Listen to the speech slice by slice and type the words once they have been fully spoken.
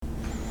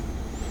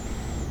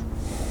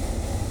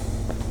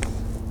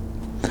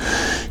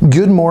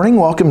Good morning.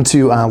 Welcome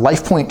to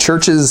Lifepoint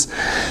Church's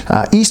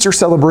Easter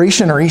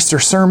celebration or Easter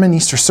sermon,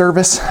 Easter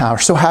service. We're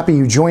so happy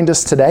you joined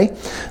us today.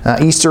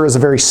 Easter is a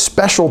very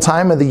special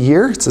time of the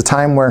year. It's a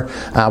time where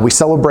we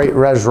celebrate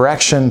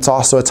resurrection. It's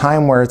also a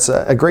time where it's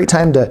a great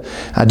time to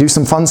do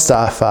some fun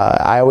stuff.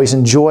 I always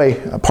enjoy,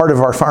 part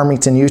of our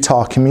Farmington,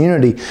 Utah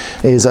community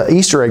is an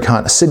Easter egg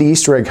hunt, a city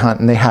Easter egg hunt,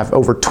 and they have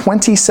over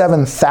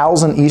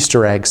 27,000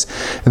 Easter eggs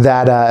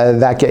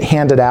that get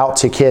handed out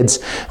to kids.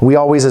 We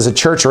always, as a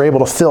church, are able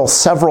to fill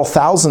several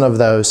thousand of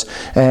those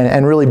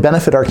and really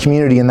benefit our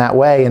community in that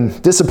way. And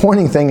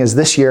disappointing thing is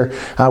this year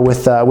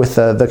with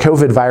the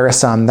COVID virus,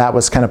 that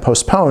was kind of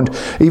postponed,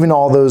 even though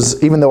all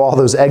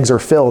those eggs are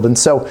filled. And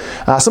so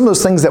some of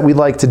those things that we'd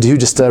like to do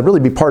just to really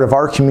be part of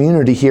our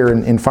community here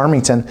in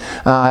Farmington,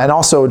 and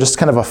also just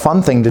kind of a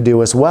fun thing to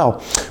do as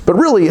well. But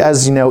really,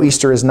 as you know,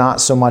 Easter is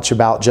not so much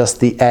about just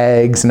the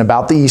eggs and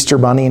about the Easter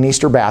bunny and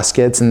Easter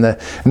baskets and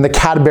the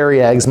Cadbury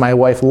eggs. My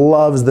wife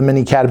loves the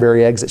mini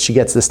Cadbury eggs that she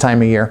gets this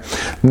time of year.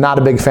 Not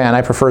a big fan.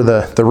 I prefer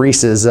the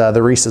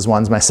Reese's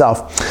ones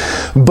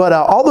myself. But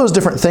all those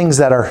different things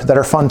that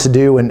are fun to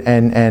do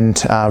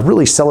and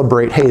really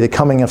celebrate, hey, the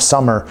coming of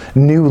summer,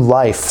 new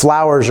life,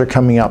 flowers are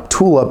coming up,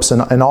 tulips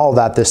and all of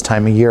that this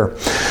time of year.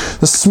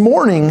 This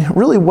morning,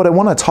 really what I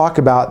want to talk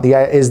about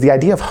is the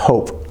idea of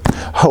hope.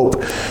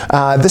 Hope.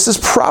 This is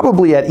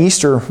probably at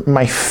Easter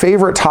my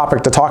favorite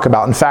topic to talk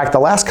about. In fact, the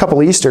last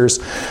couple Easters,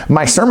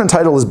 my sermon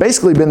title has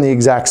basically been the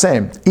exact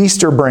same.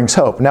 Easter brings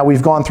hope. Now,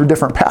 we've gone through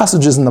different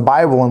passages in the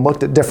Bible and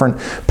looked at different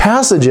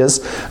passages,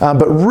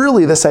 but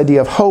really this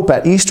idea of hope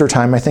at Easter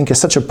time, I think, is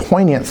such a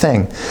poignant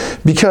thing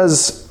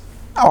because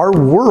our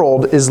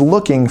world is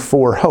looking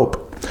for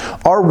hope.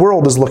 Our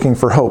world is looking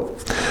for hope.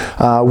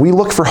 We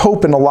look for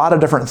hope in a lot of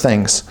different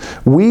things.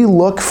 We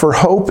look for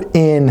hope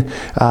in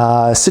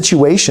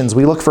situations.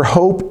 We look for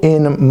hope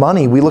in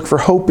money. We look for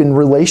hope in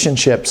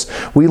relationships.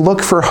 We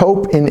look for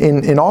hope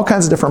in all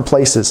kinds of different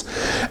places.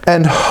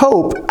 And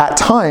hope at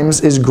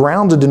times is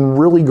grounded in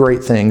really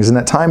great things. And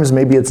at times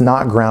maybe it's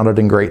not grounded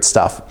in great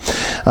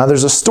stuff.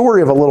 There's a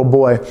story of a little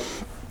boy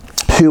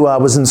who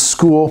was in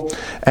school,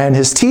 and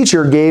his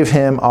teacher gave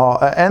him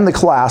and the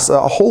class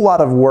a whole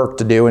lot of work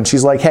to do. And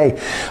she's like,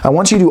 hey, I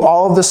want you to do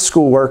all of this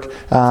schoolwork.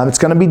 It's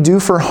going to be due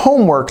for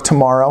homework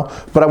tomorrow,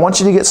 but I want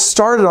you to get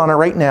started on it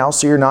right now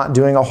so you're not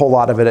doing a whole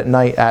lot of it at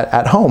night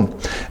at home.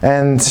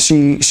 And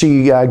she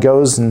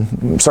goes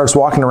and starts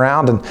walking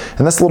around, and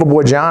this little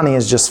boy, Johnny,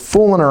 is just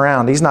fooling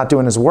around. He's not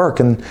doing his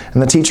work. And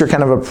the teacher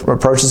kind of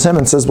approaches him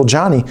and says, well,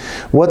 Johnny,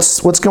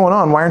 what's going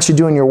on? Why aren't you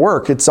doing your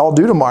work? It's all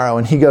due tomorrow.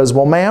 And he goes,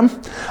 well, ma'am,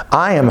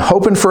 I am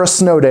hoping for a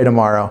snow day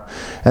tomorrow.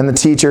 And the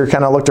teacher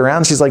kind of looked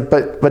around. She's like,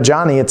 but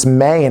Johnny, it's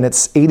May and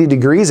it's 80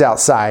 degrees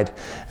outside.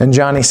 And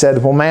Johnny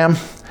said, well, ma'am,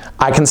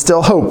 I can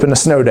still hope in a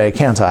snow day,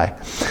 can't I?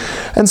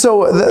 And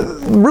so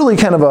really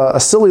kind of a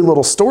silly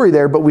little story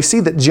there, but we see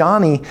that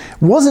Johnny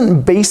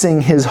wasn't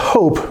basing his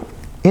hope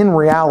in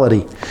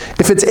reality.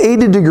 If it's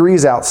 80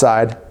 degrees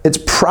outside, it's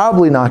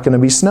probably not going to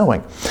be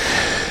snowing.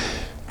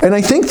 And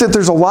I think that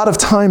there's a lot of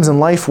times in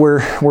life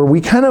where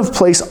we kind of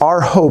place our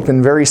hope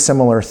in very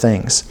similar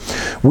things.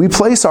 We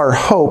place our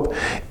hope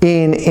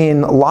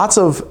in lots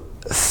of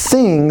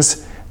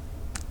things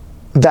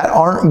that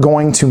aren't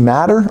going to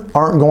matter,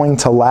 aren't going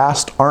to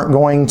last, aren't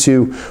going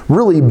to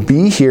really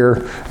be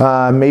here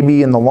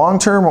maybe in the long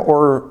term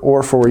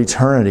or for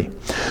eternity.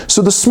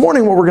 So this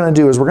morning what we're going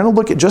to do is we're going to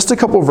look at just a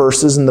couple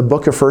verses in the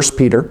book of 1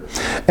 Peter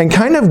and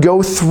kind of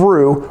go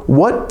through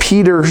what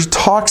Peter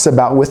talks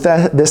about with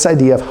this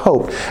idea of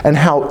hope and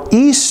how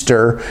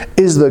Easter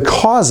is the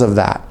cause of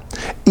that.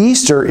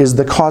 Easter is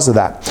the cause of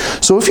that.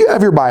 So if you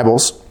have your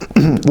Bibles,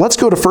 let's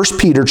go to 1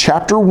 Peter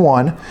chapter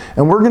 1,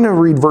 and we're going to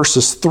read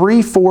verses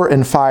 3, 4,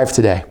 and 5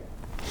 today.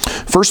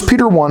 1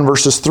 Peter 1,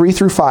 verses 3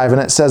 through 5,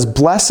 and it says,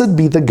 Blessed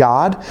be the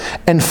God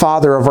and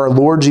Father of our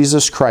Lord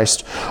Jesus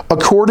Christ.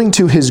 According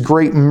to His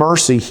great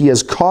mercy, He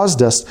has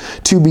caused us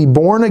to be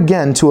born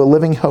again to a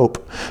living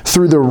hope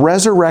through the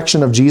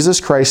resurrection of Jesus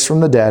Christ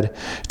from the dead,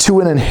 to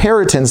an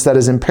inheritance that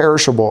is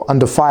imperishable,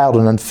 undefiled,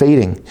 and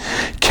unfading,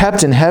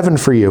 kept in heaven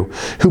for you,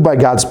 who by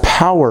God's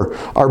power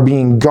are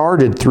being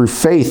guarded through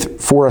faith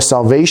for a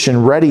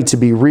salvation ready to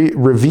be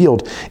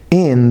revealed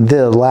in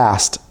the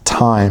last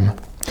time.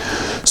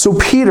 So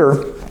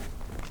Peter,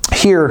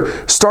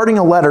 here, starting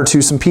a letter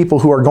to some people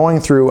who are going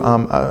through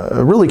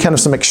really kind of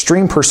some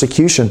extreme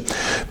persecution,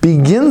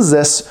 begins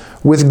this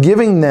with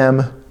giving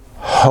them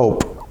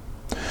hope,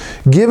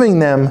 giving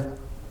them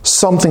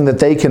something that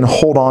they can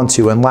hold on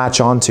to and latch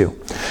onto.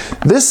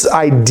 This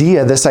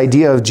idea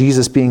of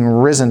Jesus being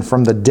risen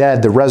from the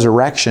dead, the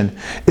resurrection,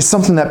 is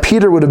something that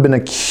Peter would have been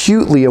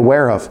acutely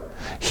aware of.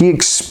 He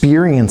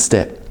experienced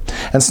it.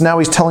 And so now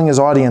he's telling his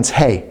audience,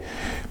 hey,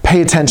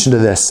 pay attention to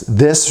this.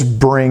 This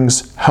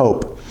brings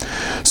hope.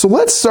 So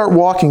let's start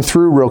walking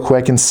through real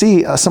quick and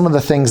see some of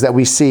the things that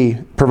we see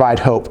provide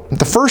hope.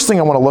 The first thing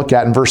I want to look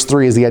at in verse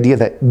 3 is the idea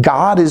that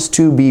God is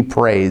to be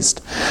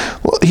praised.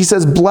 He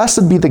says,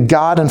 Blessed be the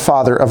God and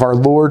Father of our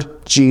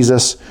Lord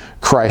Jesus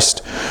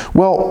Christ.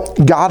 Well,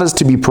 God is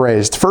to be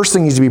praised. first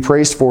thing he's to be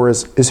praised for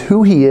is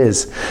who he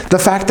is. The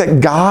fact that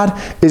God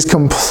is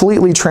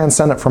completely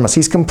transcendent from us.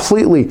 He's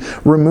completely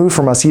removed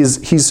from us.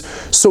 He's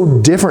so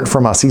different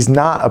from us. He's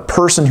not a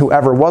person who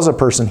ever was a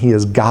person. He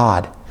is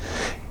God.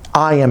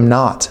 I am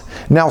not.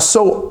 Now,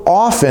 so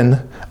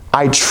often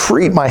I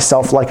treat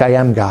myself like I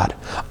am God.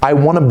 I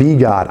want to be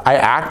God. I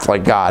act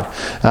like God.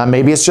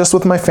 Maybe it's just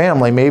with my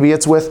family. Maybe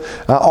it's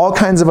with all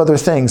kinds of other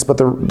things. But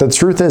the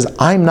truth is,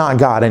 I'm not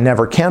God. I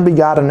never can be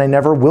God, and I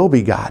never will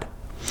be God.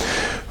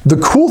 The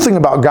cool thing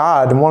about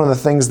God, and one of the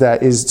things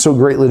that is so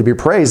greatly to be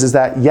praised, is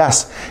that,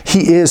 yes,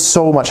 he is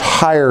so much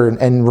higher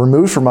and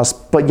removed from us,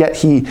 but yet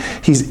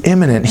he's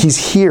immanent.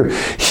 He's here.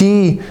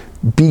 He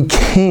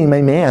became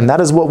a man.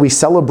 That is what we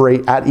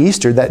celebrate at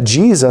Easter, that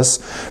Jesus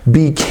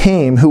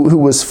became, who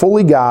was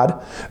fully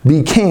God,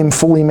 became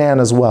fully man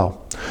as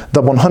well.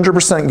 The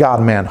 100%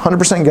 God-man,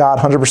 100% God,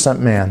 100%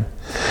 man.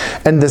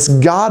 And this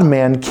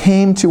God-man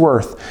came to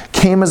earth,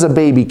 came as a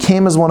baby,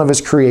 came as one of his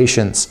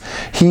creations.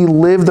 He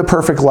lived the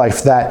perfect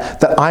life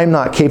that I'm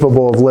not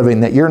capable of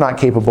living, that you're not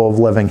capable of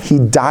living. He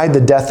died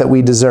the death that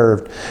we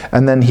deserved,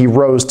 and then he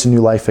rose to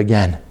new life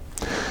again.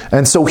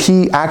 And so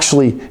he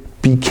actually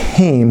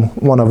became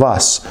one of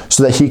us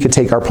so that he could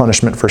take our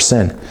punishment for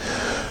sin.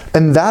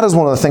 And that is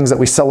one of the things that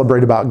we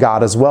celebrate about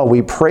God as well.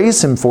 We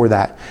praise him for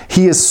that.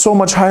 He is so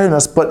much higher than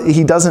us, but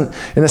he doesn't,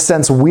 in a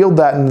sense, wield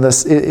that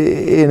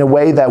in a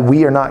way that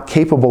we are not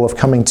capable of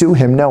coming to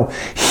him. No,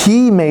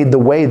 he made the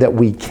way that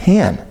we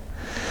can.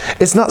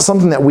 It's not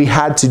something that we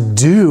had to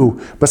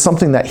do, but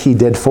something that he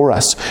did for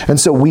us. And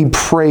so we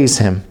praise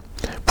him.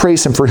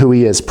 Praise him for who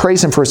he is.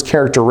 Praise him for his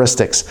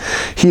characteristics.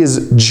 He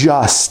is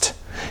just.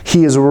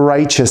 He is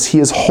righteous, he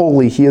is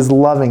holy, he is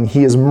loving,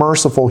 he is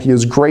merciful, he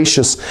is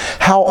gracious.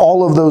 How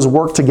all of those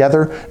work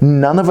together,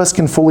 none of us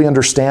can fully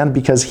understand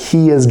because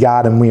he is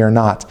God and we are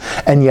not.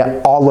 And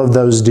yet all of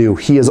those do.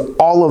 He is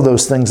all of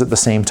those things at the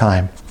same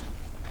time.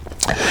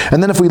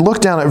 And then if we look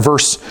down at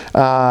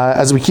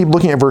as we keep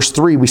looking at verse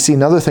 3, we see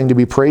another thing to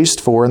be praised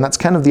for, and that's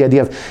kind of the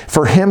idea of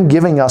for him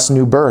giving us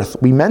new birth.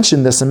 We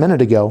mentioned this a minute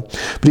ago,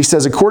 but he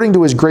says, according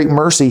to his great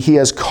mercy, he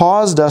has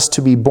caused us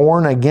to be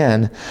born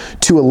again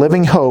to a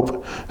living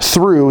hope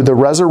through the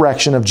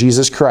resurrection of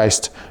Jesus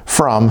Christ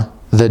from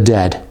the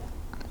dead.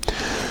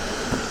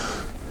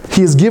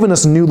 He has given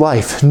us new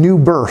life, new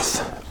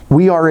birth.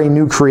 We are a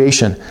new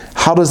creation.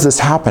 How does this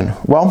happen?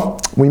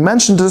 Well, we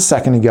mentioned it a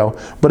second ago,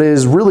 but it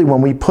is really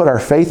when we put our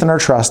faith and our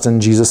trust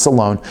in Jesus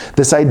alone.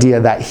 This idea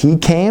that he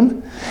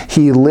came,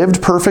 he lived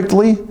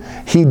perfectly,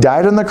 he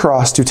died on the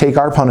cross to take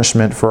our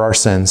punishment for our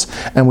sins,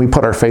 and we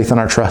put our faith and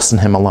our trust in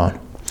him alone.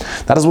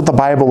 That is what the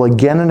Bible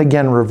again and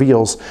again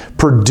reveals,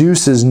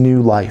 produces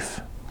new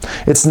life.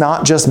 It's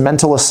not just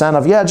mental assent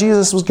of, yeah,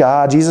 Jesus was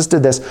God, Jesus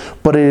did this,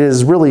 but it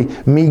is really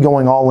me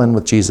going all in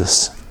with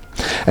Jesus.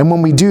 And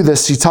when we do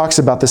this, he talks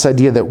about this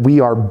idea that we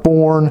are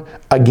born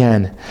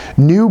again.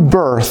 New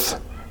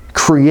birth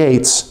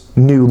creates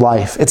new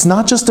life. It's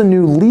not just a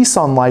new lease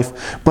on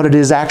life, but it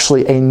is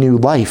actually a new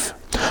life.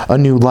 A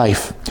new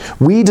life.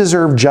 We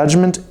deserve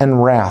judgment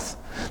and wrath.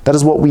 That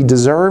is what we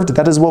deserved.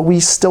 That is what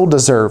we still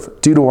deserve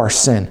due to our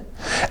sin.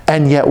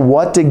 And yet,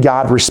 what did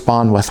God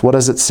respond with? What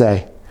does it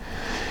say?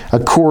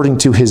 According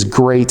to his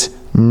great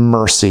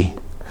mercy.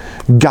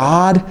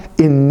 God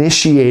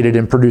initiated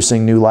in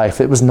producing new life.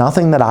 It was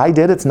nothing that I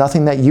did. It's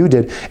nothing that you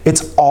did.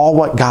 It's all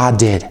what God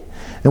did.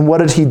 And what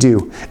did he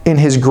do? In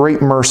his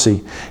great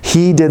mercy,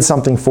 he did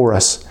something for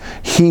us.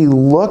 He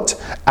looked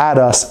at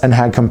us and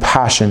had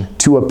compassion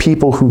to a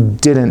people who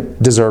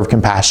didn't deserve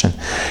compassion.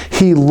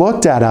 He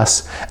looked at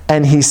us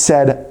and he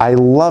said, I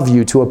love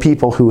you, to a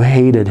people who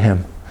hated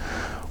him.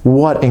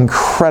 What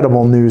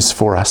incredible news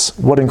for us.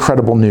 What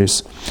incredible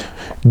news.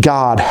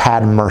 God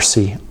had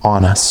mercy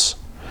on us.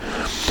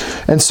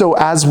 And so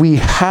as we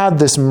had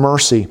this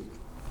mercy,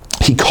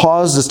 he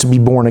caused us to be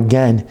born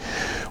again.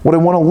 What I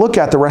want to look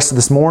at the rest of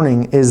this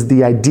morning is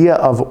the idea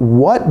of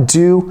what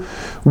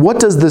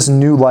does this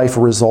new life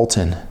result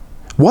in?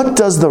 What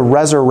does the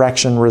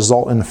resurrection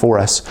result in for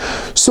us?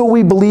 So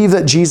we believe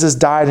that Jesus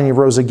died and he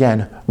rose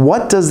again.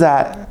 What does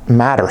that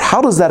matter?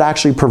 How does that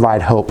actually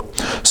provide hope?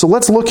 So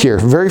let's look here.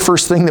 The very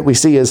first thing that we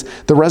see is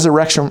the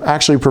resurrection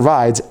actually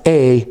provides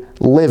a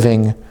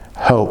living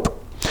hope.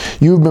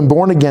 You've been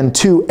born again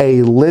to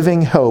a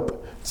living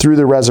hope through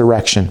the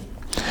resurrection.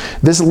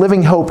 This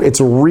living hope, it's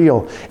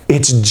real,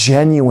 it's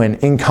genuine,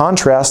 in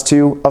contrast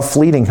to a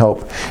fleeting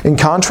hope, in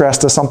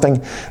contrast to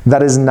something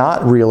that is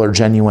not real or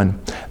genuine.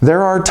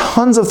 There are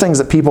tons of things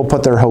that people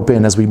put their hope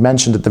in, as we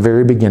mentioned at the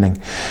very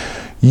beginning.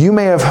 You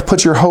may have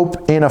put your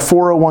hope in a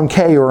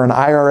 401k or an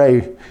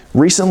IRA.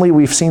 Recently,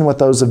 we've seen what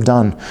those have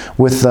done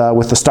with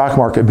the stock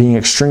market being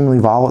extremely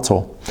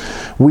volatile.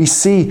 We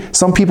see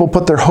some people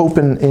put their hope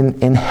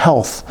in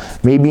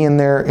health, maybe in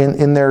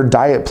their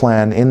diet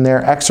plan, in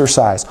their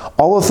exercise.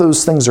 All of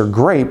those things are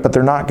great, but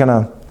they're not going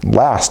to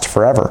last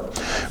forever.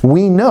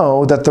 We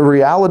know that the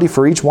reality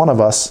for each one of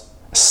us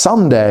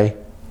someday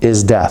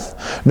is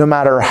death. No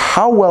matter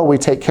how well we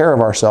take care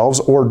of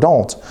ourselves or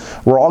don't,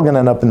 we're all going to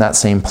end up in that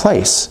same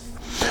place.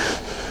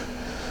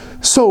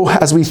 So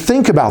as we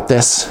think about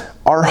this,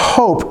 our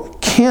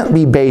hope can't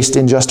be based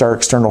in just our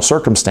external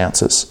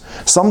circumstances.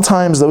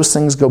 Sometimes those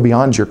things go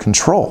beyond your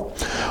control.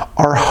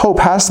 Our hope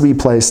has to be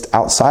placed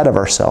outside of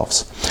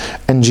ourselves.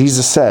 And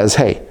Jesus says,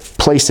 hey,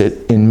 place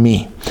it in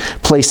me.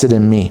 Place it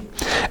in me.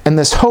 And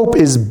this hope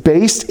is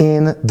based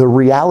in the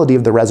reality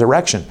of the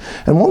resurrection.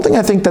 And one thing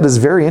I think that is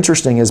very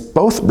interesting is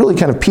both really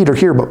kind of Peter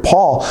here, but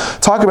Paul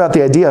talk about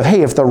the idea of,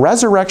 hey, if the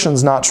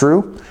resurrection's not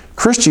true,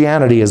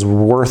 Christianity is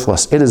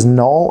worthless. It is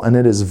null and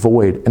it is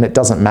void and it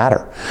doesn't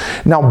matter.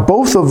 Now,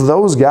 both of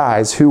those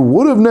guys who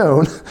would have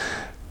known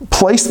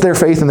placed their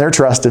faith and their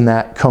trust in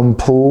that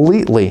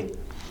completely.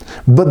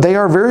 But they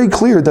are very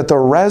clear that the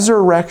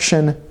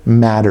resurrection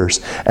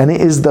matters, and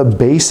it is the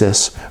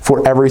basis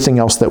for everything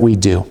else that we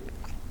do.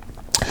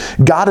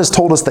 God has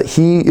told us that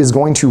He is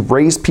going to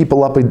raise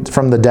people up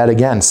from the dead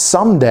again.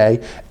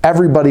 Someday,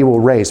 everybody will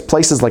raise.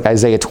 Places like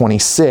Isaiah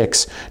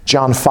 26,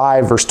 John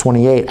 5, verse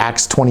 28,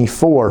 Acts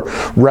 24,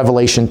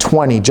 Revelation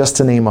 20, just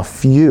to name a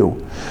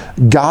few.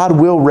 God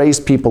will raise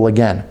people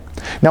again.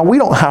 Now, we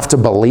don't have to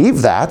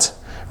believe that,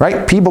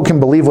 right? People can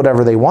believe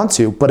whatever they want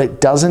to, but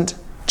it doesn't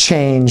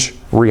change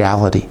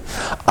reality.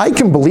 I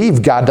can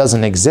believe God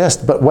doesn't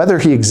exist, but whether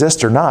He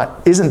exists or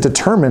not isn't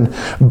determined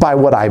by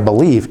what I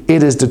believe.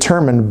 It is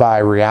determined by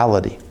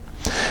reality.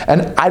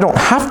 And I don't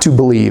have to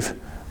believe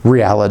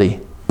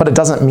reality, but it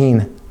doesn't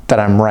mean that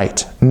I'm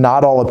right.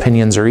 Not all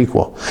opinions are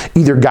equal.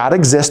 Either God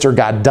exists or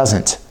God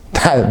doesn't.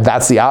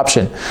 That's the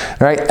option,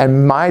 right?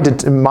 And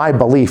my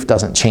belief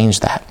doesn't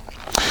change that.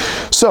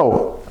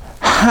 So,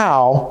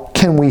 how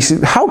can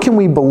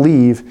we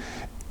believe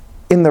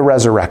in the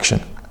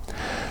resurrection?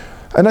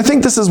 And I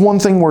think this is one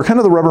thing where kind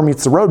of the rubber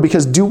meets the road,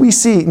 because do we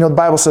see, the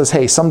Bible says,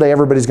 hey, someday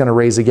everybody's going to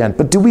raise again.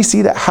 But do we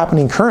see that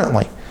happening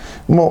currently?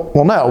 Well,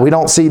 no, we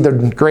don't see the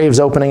graves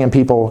opening and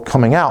people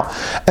coming out.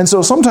 And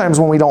so sometimes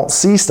when we don't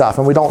see stuff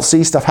and we don't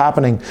see stuff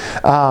happening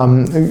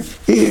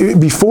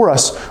before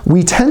us,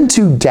 we tend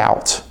to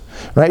doubt.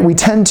 Right? We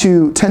tend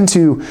to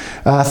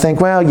think,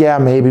 well, yeah,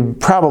 maybe,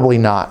 probably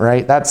not.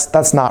 Right?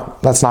 That's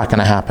not going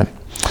to happen.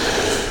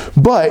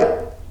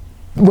 But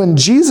when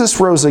Jesus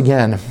rose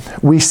again,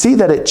 we see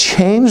that it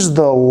changed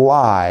the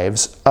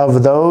lives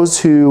of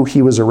those who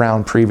He was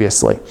around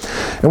previously.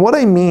 And what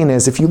I mean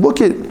is, if you look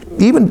at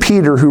even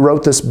Peter, who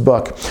wrote this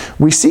book,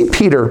 we see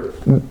Peter,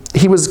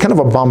 he was kind of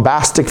a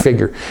bombastic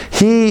figure.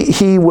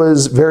 He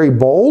was very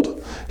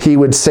bold. He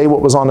would say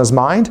what was on his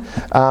mind.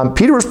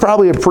 Peter was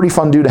probably a pretty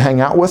fun dude to hang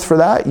out with for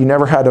that. You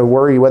never had to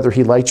worry whether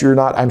he liked you or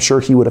not. I'm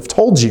sure he would have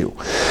told you.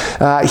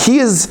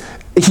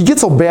 He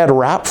gets a bad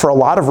rap for a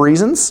lot of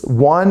reasons.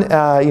 One,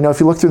 if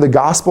you look through the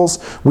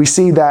Gospels, we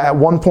see that at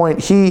one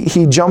point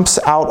he jumps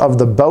out of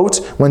the boat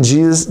when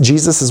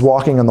Jesus is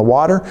walking in the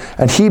water,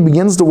 and he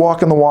begins to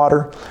walk in the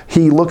water.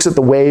 He looks at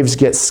the waves,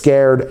 gets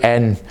scared,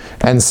 and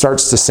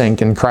starts to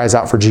sink and cries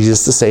out for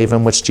Jesus to save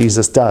him, which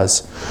Jesus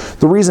does.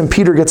 The reason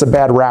Peter gets a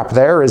bad rap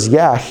there is,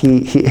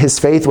 his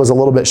faith was a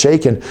little bit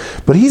shaken,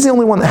 but he's the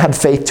only one that had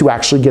faith to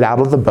actually get out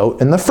of the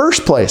boat in the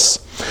first place.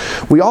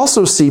 We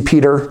also see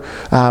Peter,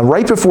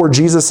 right before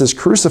Jesus is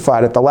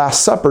crucified at the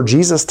Last Supper,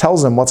 Jesus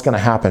tells him what's going to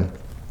happen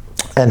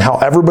and how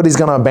everybody's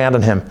going to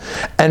abandon him.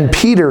 And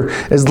Peter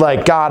is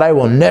like, God, I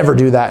will never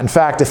do that. In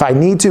fact, if I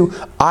need to,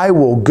 I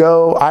will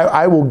go.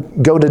 I will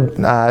go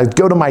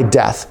to my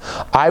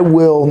death. I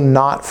will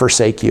not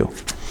forsake you.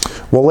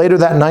 Well, later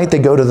that night, they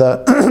go to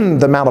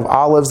the Mount of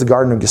Olives, the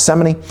Garden of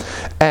Gethsemane,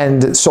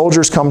 and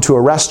soldiers come to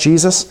arrest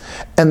Jesus.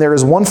 And there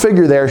is one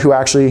figure there who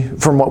actually,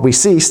 from what we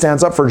see,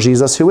 stands up for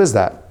Jesus. Who is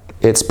that?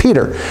 It's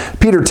Peter.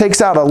 Peter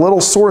takes out a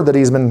little sword that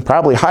he's been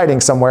probably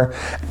hiding somewhere,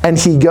 and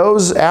he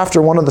goes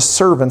after one of the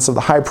servants of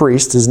the high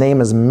priest. His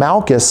name is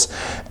Malchus,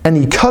 and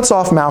he cuts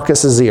off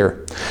Malchus's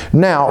ear.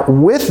 Now,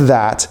 with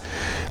that,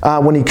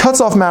 when he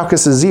cuts off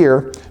Malchus's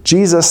ear,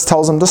 Jesus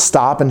tells him to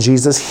stop, and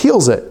Jesus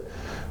heals it.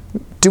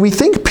 Do we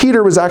think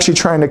Peter was actually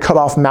trying to cut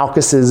off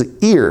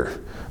Malchus's ear?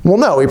 Well,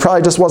 no, he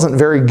probably just wasn't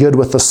very good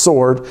with the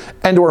sword,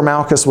 and/or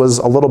Malchus was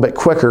a little bit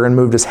quicker and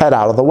moved his head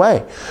out of the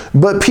way.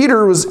 But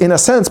Peter was, in a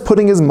sense,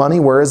 putting his money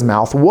where his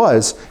mouth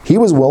was. He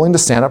was willing to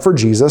stand up for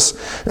Jesus,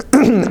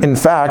 in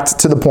fact,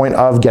 to the point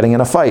of getting in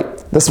a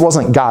fight. This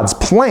wasn't God's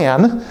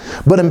plan,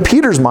 but in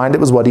Peter's mind,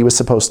 it was what he was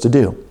supposed to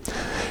do.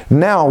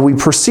 Now, we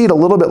proceed a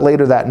little bit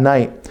later that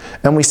night,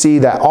 and we see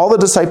that all the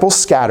disciples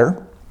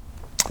scatter,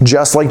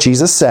 just like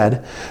Jesus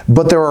said,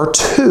 but there are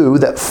two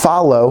that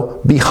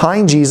follow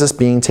behind Jesus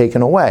being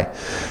taken away.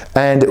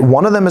 And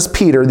one of them is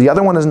Peter. The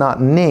other one is not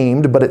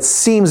named, but it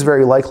seems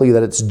very likely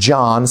that it's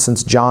John,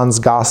 since John's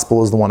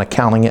gospel is the one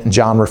accounting it, and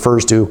John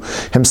refers to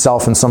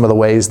himself in some of the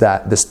ways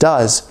that this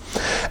does.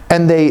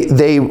 And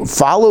they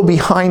follow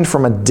behind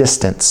from a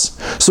distance.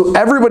 So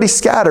everybody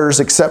scatters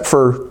except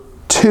for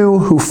two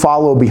who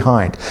follow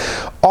behind.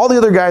 All the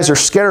other guys are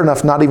scared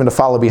enough not even to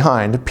follow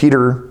behind.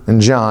 Peter and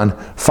John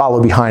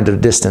follow behind at a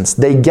distance.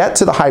 They get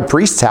to the high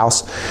priest's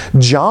house.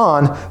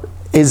 John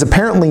is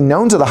apparently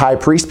known to the high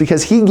priest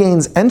because he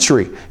gains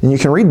entry. And you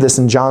can read this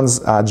in John's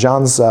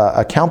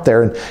account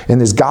there in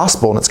his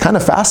gospel, and it's kind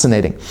of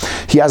fascinating.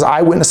 He has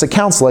eyewitness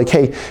accounts like,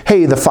 hey,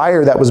 the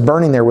fire that was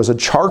burning there was a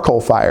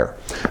charcoal fire,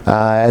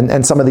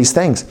 and some of these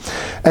things.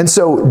 And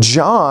so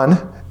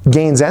John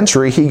gains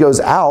entry. He goes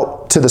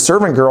out to the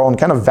servant girl and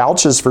kind of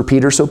vouches for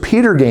Peter, so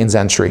Peter gains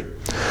entry.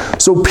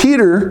 So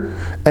Peter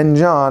and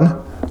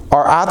John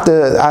are at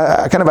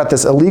at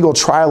this illegal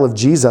trial of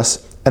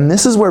Jesus. And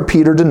this is where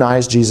Peter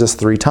denies Jesus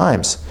 3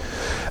 times.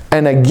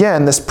 And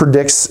again, this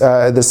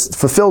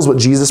fulfills what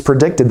Jesus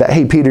predicted, that,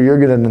 hey, Peter, you're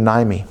going to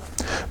deny me.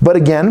 But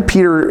again,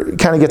 Peter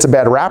kind of gets a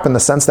bad rap in the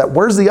sense that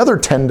where are the other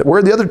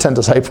 10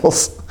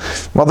 disciples?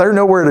 Well, they're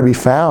nowhere to be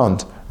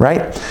found,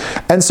 right?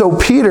 And so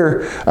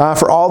Peter,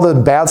 for all the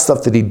bad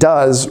stuff that he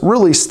does,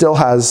 really still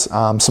has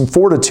some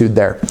fortitude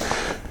there.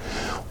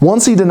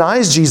 Once he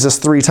denies Jesus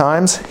 3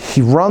 times,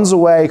 he runs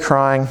away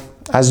crying,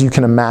 as you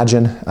can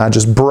imagine,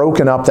 just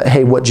broken up that,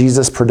 hey, what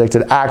Jesus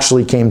predicted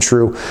actually came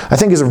true. I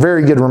think is a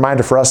very good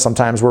reminder for us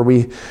sometimes where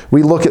we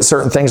look at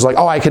certain things like,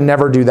 oh, I can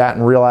never do that,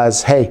 and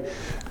realize, hey,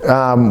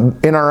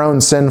 in our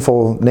own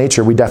sinful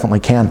nature, we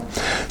definitely can.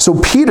 So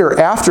Peter,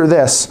 after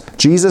this,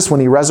 Jesus, when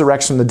he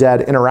resurrects from the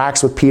dead,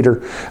 interacts with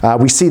Peter.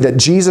 We see that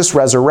Jesus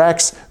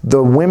resurrects.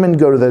 The women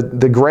go to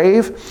the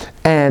grave,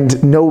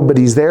 and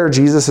nobody's there.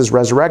 Jesus is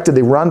resurrected.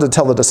 They run to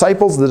tell the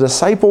disciples. The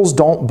disciples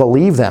don't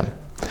believe them.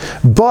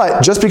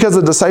 But just because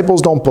the disciples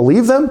don't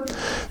believe them,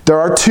 there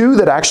are 2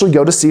 that actually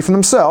go to see for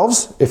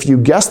themselves. If you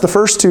guessed the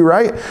first 2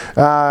 right,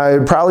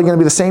 probably going to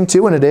be the same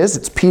 2, and it is.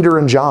 It's Peter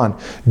and John.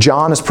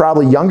 John is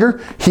probably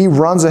younger. He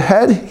runs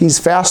ahead. He's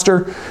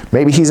faster.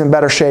 Maybe he's in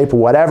better shape,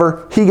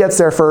 whatever. He gets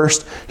there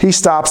first. He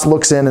stops,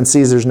 looks in, and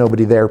sees there's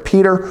nobody there.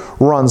 Peter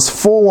runs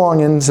full on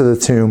into the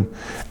tomb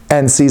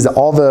and sees that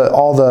all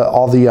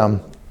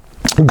the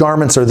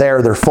garments are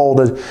there. They're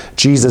folded.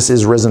 Jesus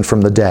is risen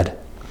from the dead.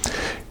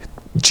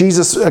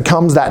 Jesus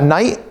comes that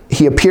night.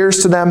 He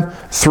appears to them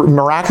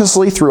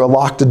miraculously through a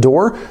locked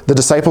door. The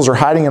disciples are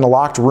hiding in a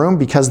locked room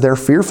because they're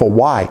fearful.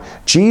 Why?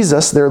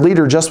 Jesus, their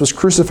leader, just was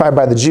crucified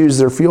by the Jews.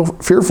 They're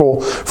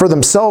fearful for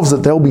themselves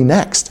that they'll be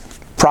next.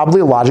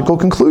 Probably a logical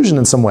conclusion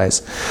in some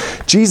ways.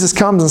 Jesus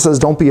comes and says,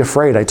 don't be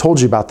afraid. I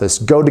told you about this.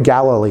 Go to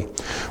Galilee.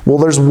 Well,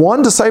 there's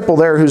one disciple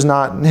there who's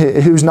not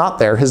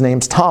there. His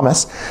name's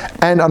Thomas.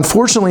 And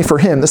unfortunately for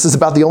him, this is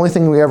about the only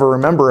thing we ever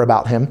remember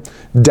about him,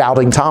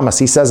 doubting Thomas.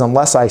 He says,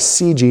 unless I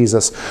see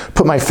Jesus,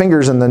 put my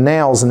fingers in the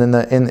nails and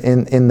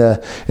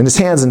in his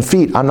hands and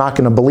feet, I'm not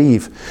going to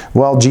believe.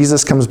 Well,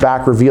 Jesus comes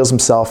back, reveals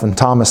himself, and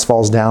Thomas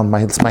falls down,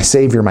 my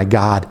Savior, my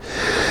God.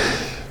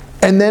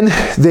 And then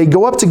they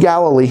go up to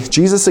Galilee.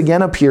 Jesus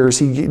again appears.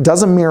 He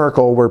does a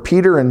miracle where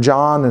Peter and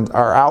John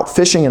are out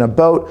fishing in a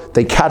boat.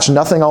 They catch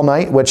nothing all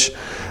night, which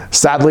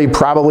sadly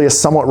probably is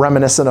somewhat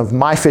reminiscent of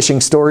my fishing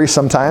story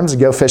sometimes. You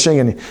go fishing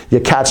and you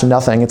catch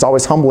nothing. It's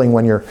always humbling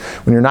when your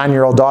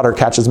 9-year-old daughter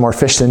catches more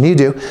fish than you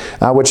do,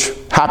 which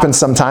happens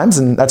sometimes,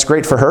 and that's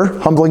great for her,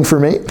 humbling for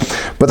me.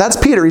 But that's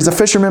Peter. He's a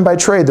fisherman by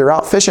trade. They're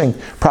out fishing,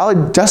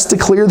 probably just to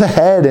clear the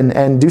head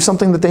and do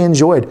something that they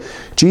enjoyed.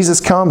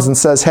 Jesus comes and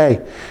says,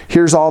 hey,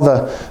 here's all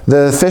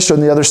the fish on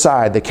the other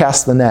side. They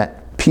cast the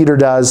net. Peter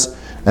does.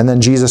 And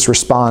then Jesus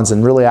responds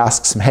and really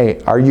asks him,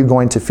 hey, are you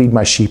going to feed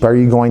my sheep? Are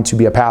you going to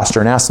be a pastor?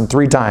 And asks him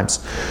 3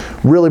 times,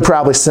 really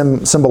probably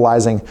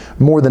symbolizing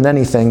more than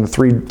anything the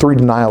three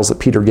denials that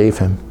Peter gave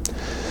him.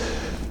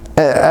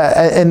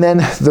 And then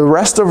the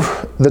rest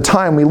of the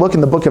time we look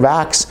in the book of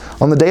Acts,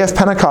 on the day of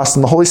Pentecost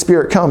and the Holy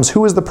Spirit comes,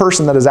 who is the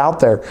person that is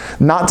out there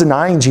not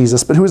denying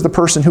Jesus, but who is the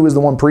person who is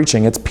the one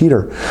preaching? It's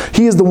Peter.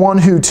 He is the one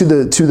who to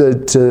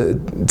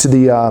the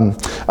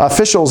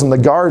officials and the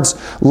guards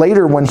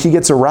later when he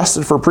gets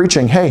arrested for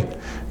preaching, hey,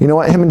 you know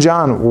what, him and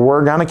John,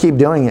 we're going to keep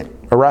doing it.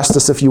 Arrest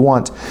us if you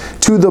want.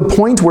 To the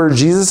point where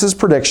Jesus'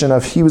 prediction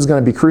of he was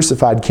going to be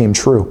crucified came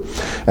true.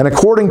 And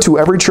according to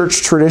every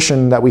church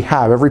tradition that we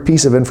have, every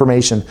piece of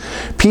information,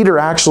 Peter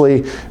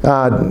actually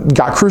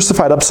got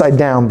crucified upside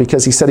down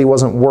because he said he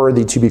wasn't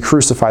worthy to be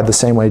crucified the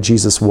same way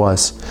Jesus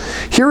was.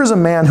 Here is a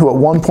man who at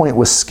one point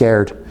was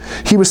scared.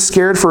 He was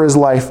scared for his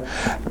life,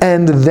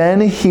 and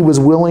then he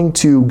was willing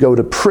to go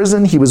to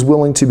prison. He was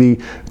willing to be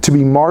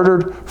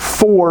martyred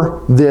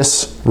for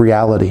this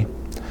reality.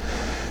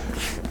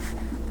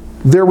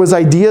 There was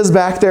ideas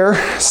back there,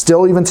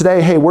 still even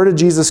today, hey, where did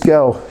Jesus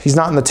go? He's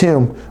not in the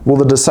tomb. Well,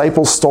 the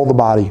disciples stole the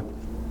body.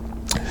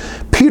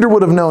 Peter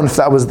would have known if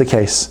that was the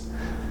case.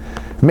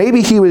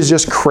 Maybe he was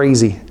just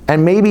crazy,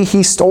 and maybe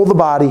he stole the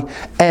body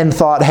and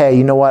thought, hey,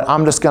 you know what,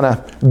 I'm just going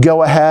to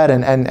go ahead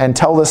and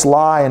tell this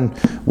lie and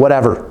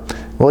whatever.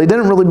 Well, he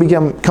didn't really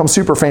become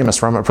super famous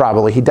from it,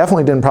 probably. He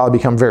definitely didn't probably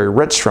become very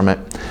rich from it,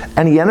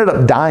 and he ended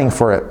up dying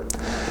for it.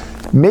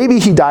 Maybe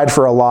he died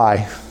for a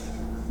lie.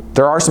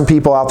 There are some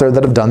people out there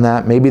that have done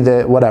that, maybe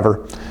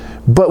whatever.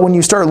 But when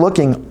you start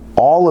looking,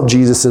 all of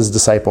Jesus'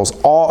 disciples,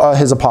 all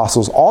his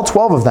apostles, all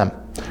 12 of them,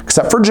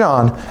 except for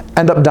John,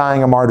 end up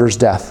dying a martyr's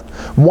death.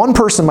 One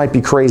person might be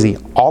crazy.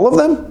 All of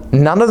them?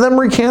 None of them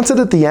recanted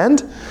at the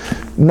end?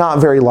 Not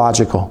very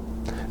logical.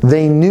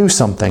 they knew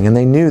something, and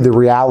they knew the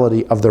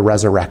reality of the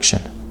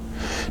resurrection.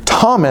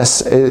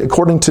 Thomas,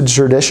 according to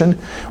tradition,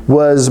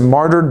 was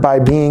martyred by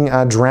being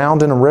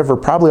drowned in a river,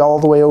 probably all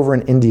the way over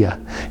in India.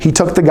 He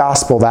took the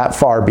gospel that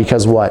far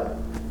because what?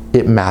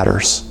 It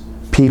matters.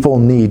 People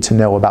need to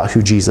know about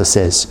who Jesus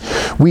is.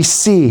 We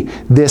see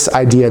this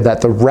idea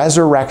that the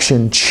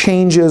resurrection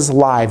changes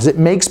lives. It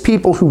makes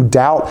people who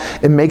doubt,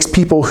 it makes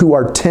people who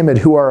are timid,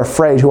 who are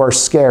afraid, who are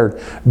scared,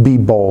 be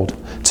bold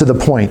to the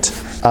point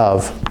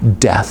of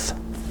death.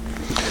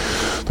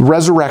 The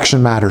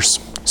resurrection matters.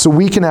 So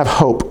we can have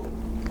hope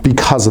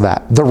because of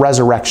that. The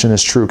resurrection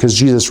is true because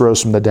Jesus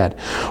rose from the dead.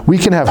 We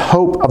can have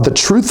hope of the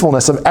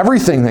truthfulness of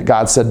everything that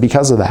God said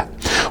because of that.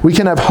 We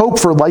can have hope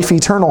for life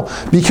eternal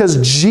because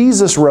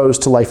Jesus rose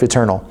to life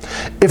eternal.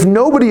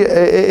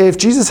 If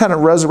Jesus hadn't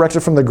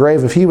resurrected from the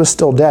grave, if he was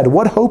still dead,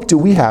 what hope do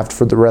we have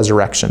for the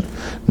resurrection?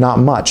 Not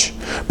much.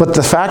 But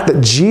the fact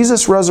that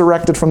Jesus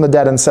resurrected from the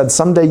dead and said,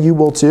 someday you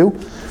will too,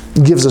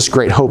 gives us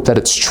great hope that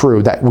it's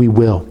true, that we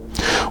will.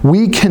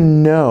 We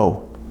can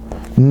know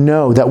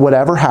that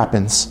whatever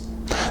happens,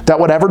 that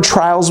whatever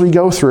trials we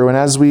go through, and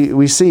as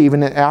we see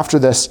even after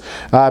this,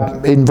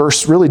 in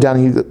verse really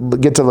down, you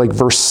get to like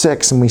verse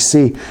 6, and we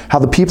see how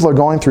the people are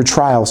going through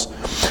trials.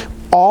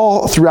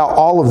 All throughout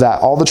all of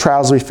that, all the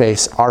trials we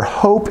face, our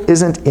hope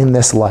isn't in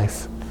this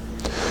life.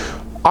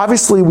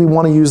 Obviously, we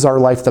want to use our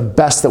life the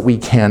best that we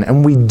can,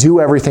 and we do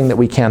everything that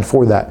we can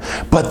for that.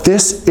 But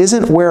this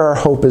isn't where our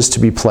hope is to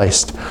be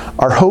placed.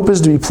 Our hope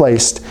is to be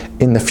placed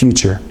in the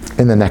future,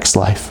 in the next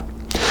life.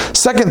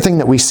 Second thing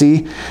that we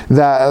see,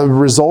 the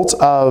result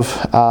of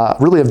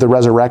really of the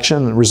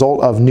resurrection, the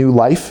result of new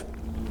life,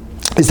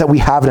 is that we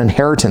have an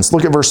inheritance.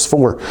 Look at verse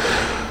 4.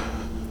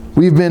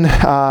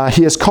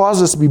 He has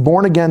caused us to be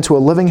born again to a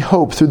living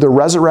hope through the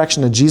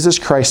resurrection of Jesus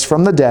Christ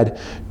from the dead,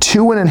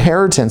 to an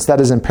inheritance that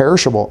is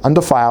imperishable,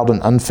 undefiled, and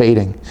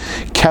unfading,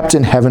 kept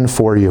in heaven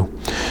for you,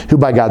 who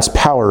by God's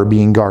power are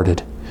being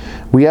guarded.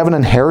 We have an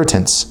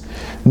inheritance.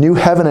 New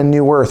heaven and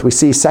new earth. We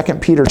see 2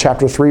 Peter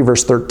chapter 3,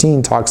 verse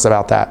 13 talks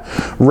about that.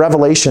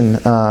 Revelation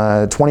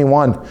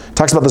 21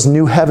 talks about this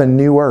new heaven,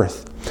 new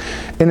earth.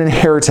 An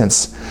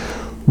inheritance.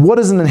 What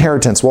is an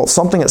inheritance? Well, it's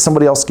something that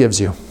somebody else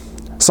gives you.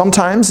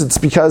 Sometimes it's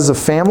because of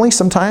family.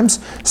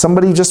 Sometimes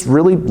somebody just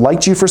really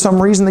liked you for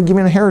some reason. They give you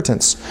an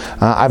inheritance.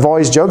 I've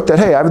always joked that,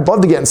 hey, I would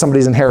love to get in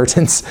somebody's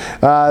inheritance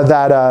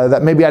that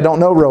maybe I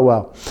don't know real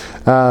well.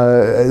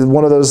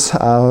 One of those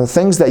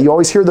things that you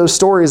always hear those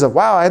stories of,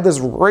 wow, I had this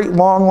great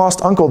long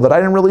lost uncle that I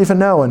didn't really even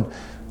know, and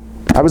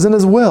I was in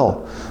his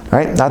will.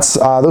 Right?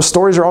 Those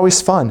stories are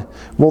always fun.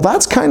 Well,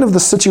 that's kind of the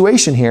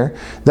situation here,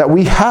 that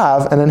we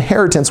have an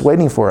inheritance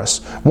waiting for us.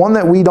 One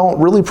that we don't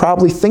really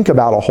probably think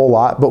about a whole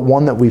lot, but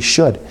one that we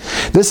should.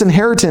 This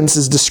inheritance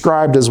is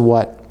described as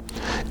what?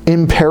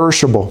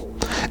 Imperishable.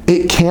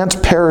 It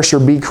can't perish or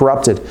be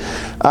corrupted.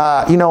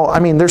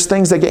 There's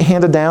things that get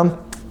handed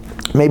down.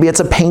 Maybe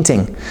it's a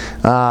painting,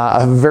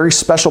 a very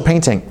special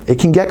painting. It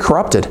can get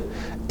corrupted.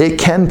 It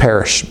can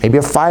perish. Maybe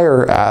a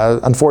fire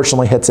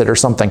unfortunately hits it or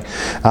something.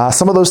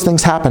 Some of those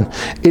things happen.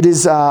 It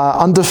is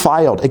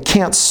undefiled. It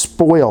can't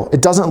spoil. It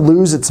doesn't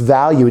lose its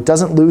value. It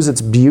doesn't lose its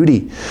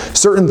beauty.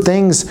 Certain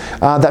things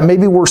that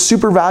maybe were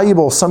super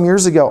valuable some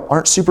years ago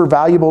aren't super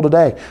valuable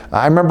today.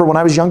 I remember when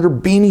I was younger,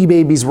 Beanie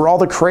Babies were all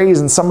the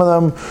craze, and some of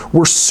them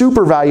were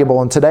super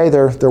valuable, and today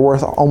they're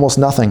worth almost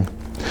nothing.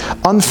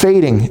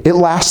 Unfading. It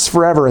lasts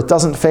forever. It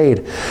doesn't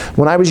fade.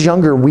 When I was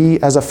younger,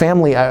 we as a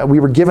family, we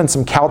were given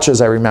some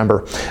couches, I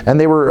remember. And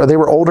they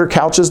were older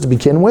couches to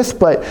begin with,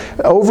 but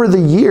over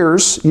the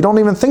years, you don't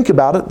even think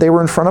about it, they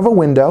were in front of a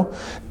window,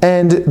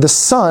 and the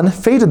sun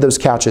faded those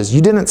couches.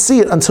 You didn't see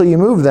it until you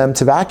moved them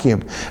to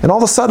vacuum. And all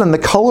of a sudden, the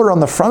color on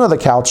the front of the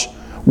couch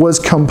was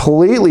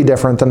completely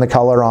different than the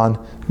color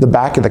on the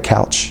back of the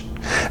couch.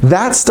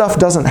 That stuff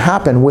doesn't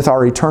happen with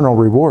our eternal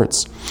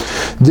rewards.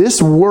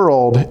 This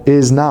world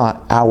is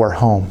not our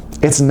home.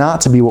 It's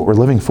not to be what we're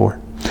living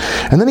for.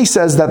 And then he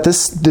says that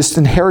this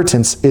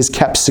inheritance is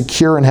kept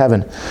secure in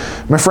heaven.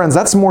 My friends,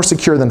 that's more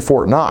secure than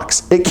Fort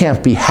Knox. It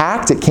can't be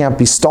hacked. It can't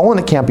be stolen.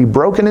 It can't be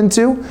broken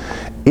into.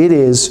 It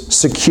is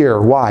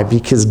secure. Why?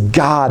 Because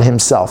God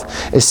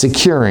himself is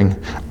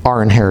securing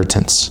our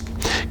inheritance.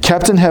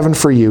 Kept in heaven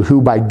for you,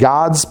 who by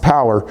God's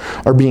power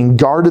are being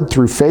guarded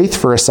through faith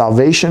for a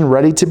salvation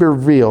ready to be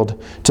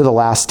revealed to the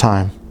last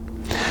time.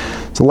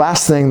 So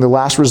the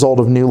last result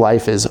of new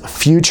life is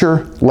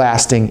future,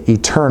 lasting,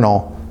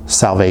 eternal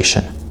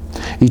salvation.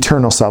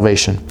 Eternal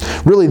salvation.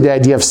 Really the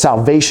idea of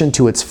salvation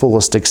to its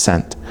fullest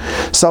extent.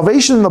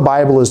 Salvation in the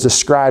Bible is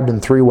described in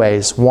three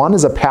ways. One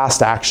is a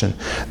past action.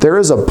 There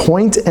is a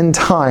point in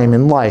time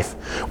in life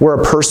where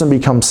a person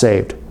becomes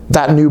saved.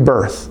 That new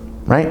birth.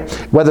 Right?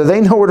 Whether they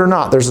know it or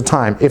not, there's a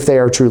time, if they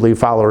are truly a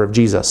follower of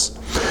Jesus.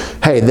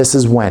 Hey, this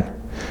is when.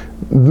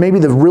 maybe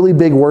the really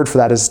big word for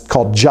that is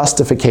called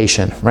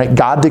justification, right?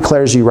 God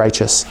declares you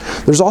righteous.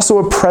 There's also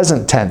a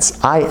present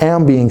tense. I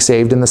am being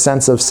saved in the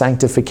sense of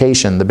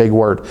sanctification, the big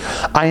word.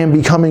 I am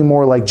becoming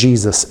more like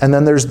Jesus. And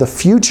then there's the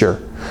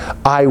future.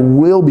 I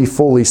will be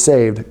fully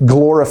saved,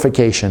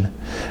 glorification.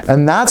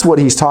 And that's what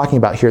he's talking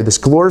about here, this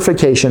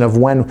glorification of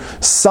when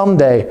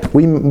someday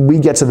we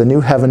get to the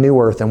new heaven, new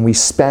earth, and we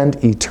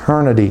spend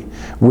eternity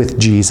with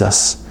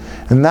Jesus.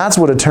 And that's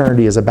what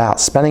eternity is about,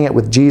 spending it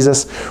with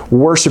Jesus,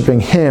 worshiping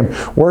Him,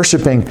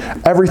 worshiping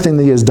everything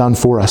that He has done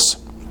for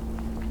us.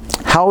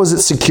 How is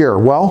it secure?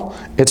 Well,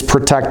 it's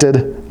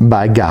protected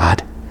by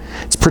God.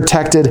 It's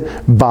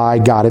protected by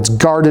God. It's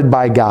guarded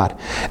by God.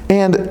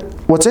 And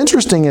what's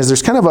interesting is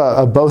there's kind of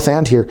a both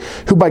and here,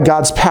 who by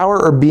God's power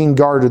are being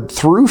guarded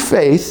through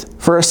faith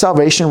for a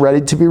salvation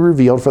ready to be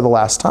revealed for the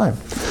last time.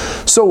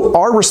 So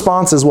our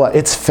response is what?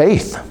 It's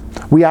faith.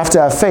 We have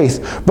to have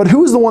faith. But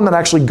who is the one that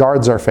actually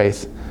guards our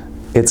faith?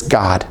 It's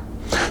God.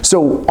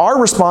 So our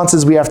response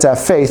is we have to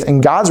have faith,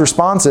 and God's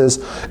response is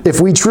if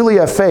we truly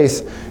have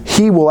faith,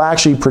 He will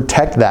actually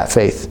protect that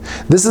faith.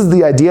 This is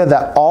the idea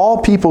that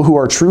all people who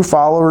are true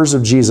followers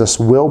of Jesus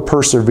will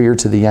persevere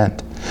to the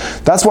end.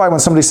 That's why when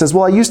somebody says,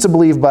 well, I used to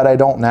believe, but I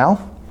don't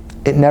now,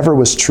 it never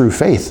was true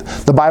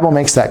faith. The Bible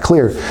makes that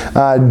clear.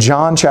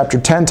 John chapter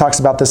 10 talks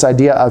about this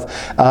idea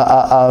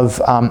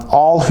of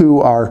all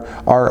who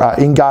are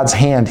in God's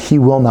hand, He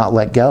will not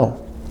let go.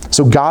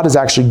 So God is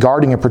actually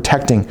guarding and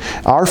protecting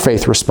our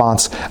faith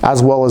response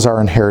as well as our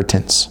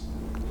inheritance.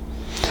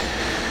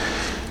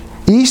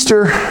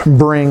 Easter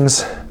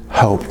brings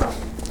hope.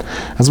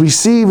 As we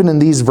see even in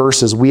these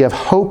verses, we have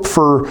hope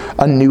for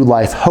a new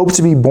life, hope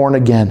to be born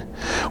again.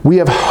 We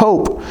have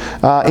hope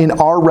in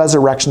our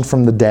resurrection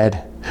from the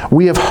dead.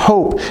 We have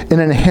hope in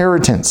an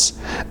inheritance,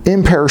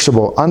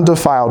 imperishable,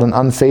 undefiled, and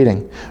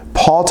unfading.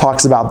 Paul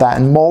talks about that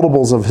in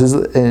multiples of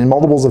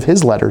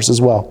his letters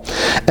as well.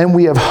 And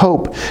we have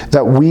hope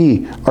that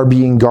we are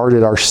being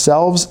guarded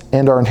ourselves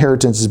and our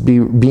inheritance is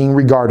being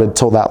regarded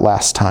till that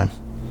last time.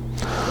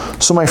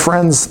 So my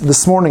friends,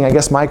 this morning, I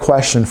guess my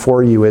question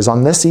for you is,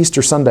 on this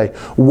Easter Sunday,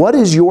 what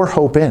is your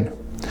hope in?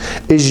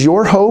 Is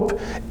your hope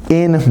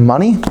in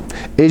money?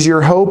 Is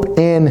your hope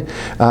in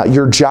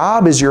your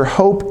job? Is your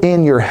hope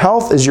in your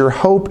health? Is your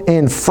hope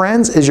in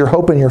friends? Is your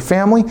hope in your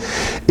family?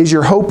 Is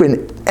your hope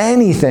in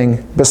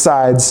anything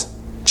besides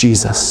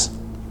Jesus?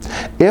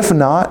 If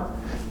not,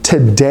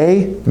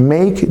 today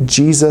make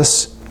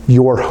Jesus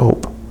your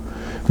hope.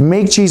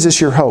 Make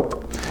Jesus your hope.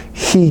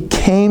 He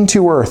came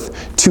to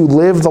earth to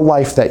live the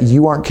life that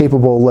you aren't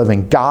capable of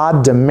living.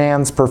 God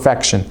demands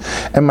perfection.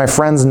 And my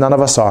friends, none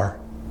of us are.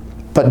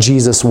 But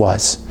Jesus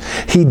was.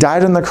 He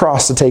died on the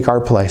cross to take our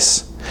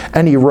place.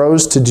 And He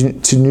rose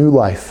to new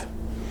life.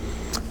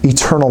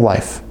 Eternal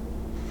life.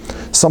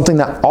 Something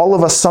that all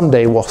of us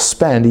someday will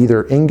spend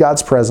either in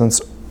God's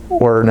presence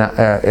or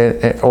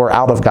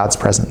out of God's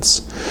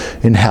presence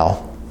in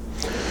hell.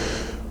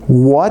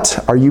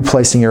 What are you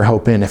placing your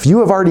hope in? If you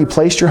have already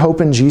placed your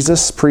hope in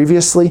Jesus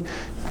previously,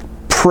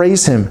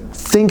 praise Him.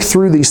 Think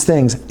through these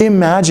things.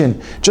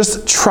 Imagine,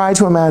 just try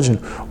to imagine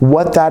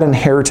what that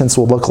inheritance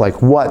will look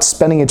like, what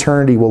spending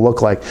eternity will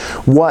look like,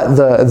 what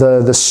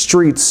the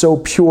streets so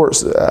pure,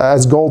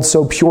 as gold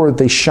so pure that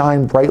they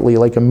shine brightly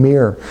like a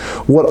mirror,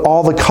 what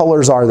all the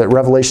colors are that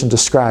Revelation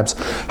describes,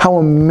 how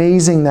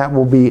amazing that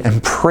will be,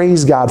 and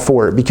praise God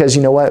for it, because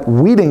you know what?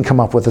 We didn't come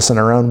up with this on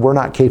our own. We're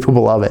not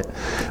capable of it,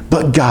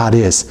 but God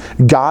is.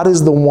 God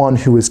is the one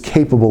who is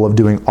capable of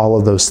doing all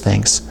of those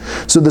things.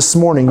 So this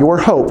morning, your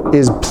hope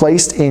is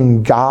placed in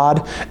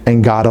God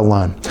and God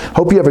alone.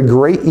 Hope you have a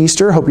great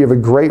Easter. Hope you have a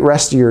great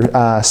rest of your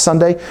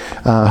Sunday.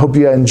 Hope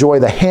you enjoy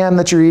the ham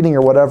that you're eating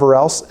or whatever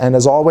else. And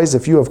as always,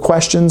 if you have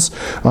questions,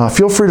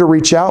 feel free to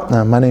reach out.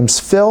 My name's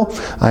Phil.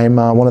 I'm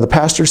one of the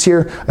pastors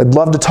here. I'd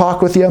love to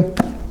talk with you.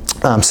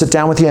 Sit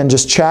down with you and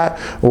just chat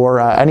or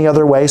any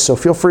other way. So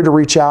feel free to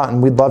reach out,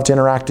 and we'd love to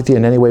interact with you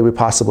in any way we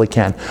possibly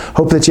can.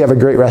 Hope that you have a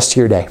great rest of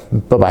your day.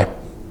 Bye-bye.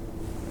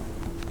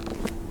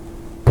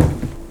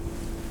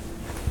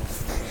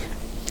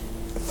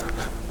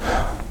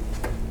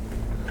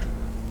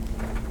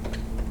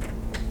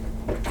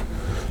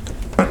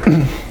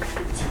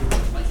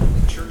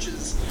 Lifepoint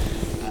Church's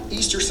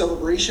Easter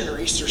celebration or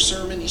Easter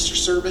sermon, Easter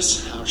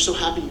service. We're so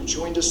happy you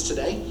joined us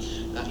today.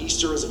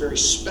 Easter is a very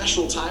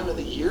special time of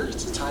the year.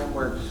 It's a time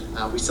where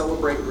we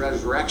celebrate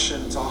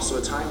resurrection. It's also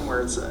a time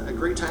where it's a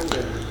great time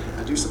to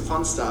do some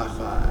fun stuff.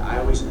 I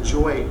always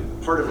enjoy,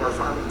 part of our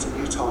Farmington,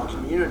 Utah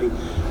community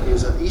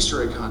is an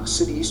Easter egg hunt,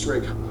 city Easter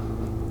egg hunt.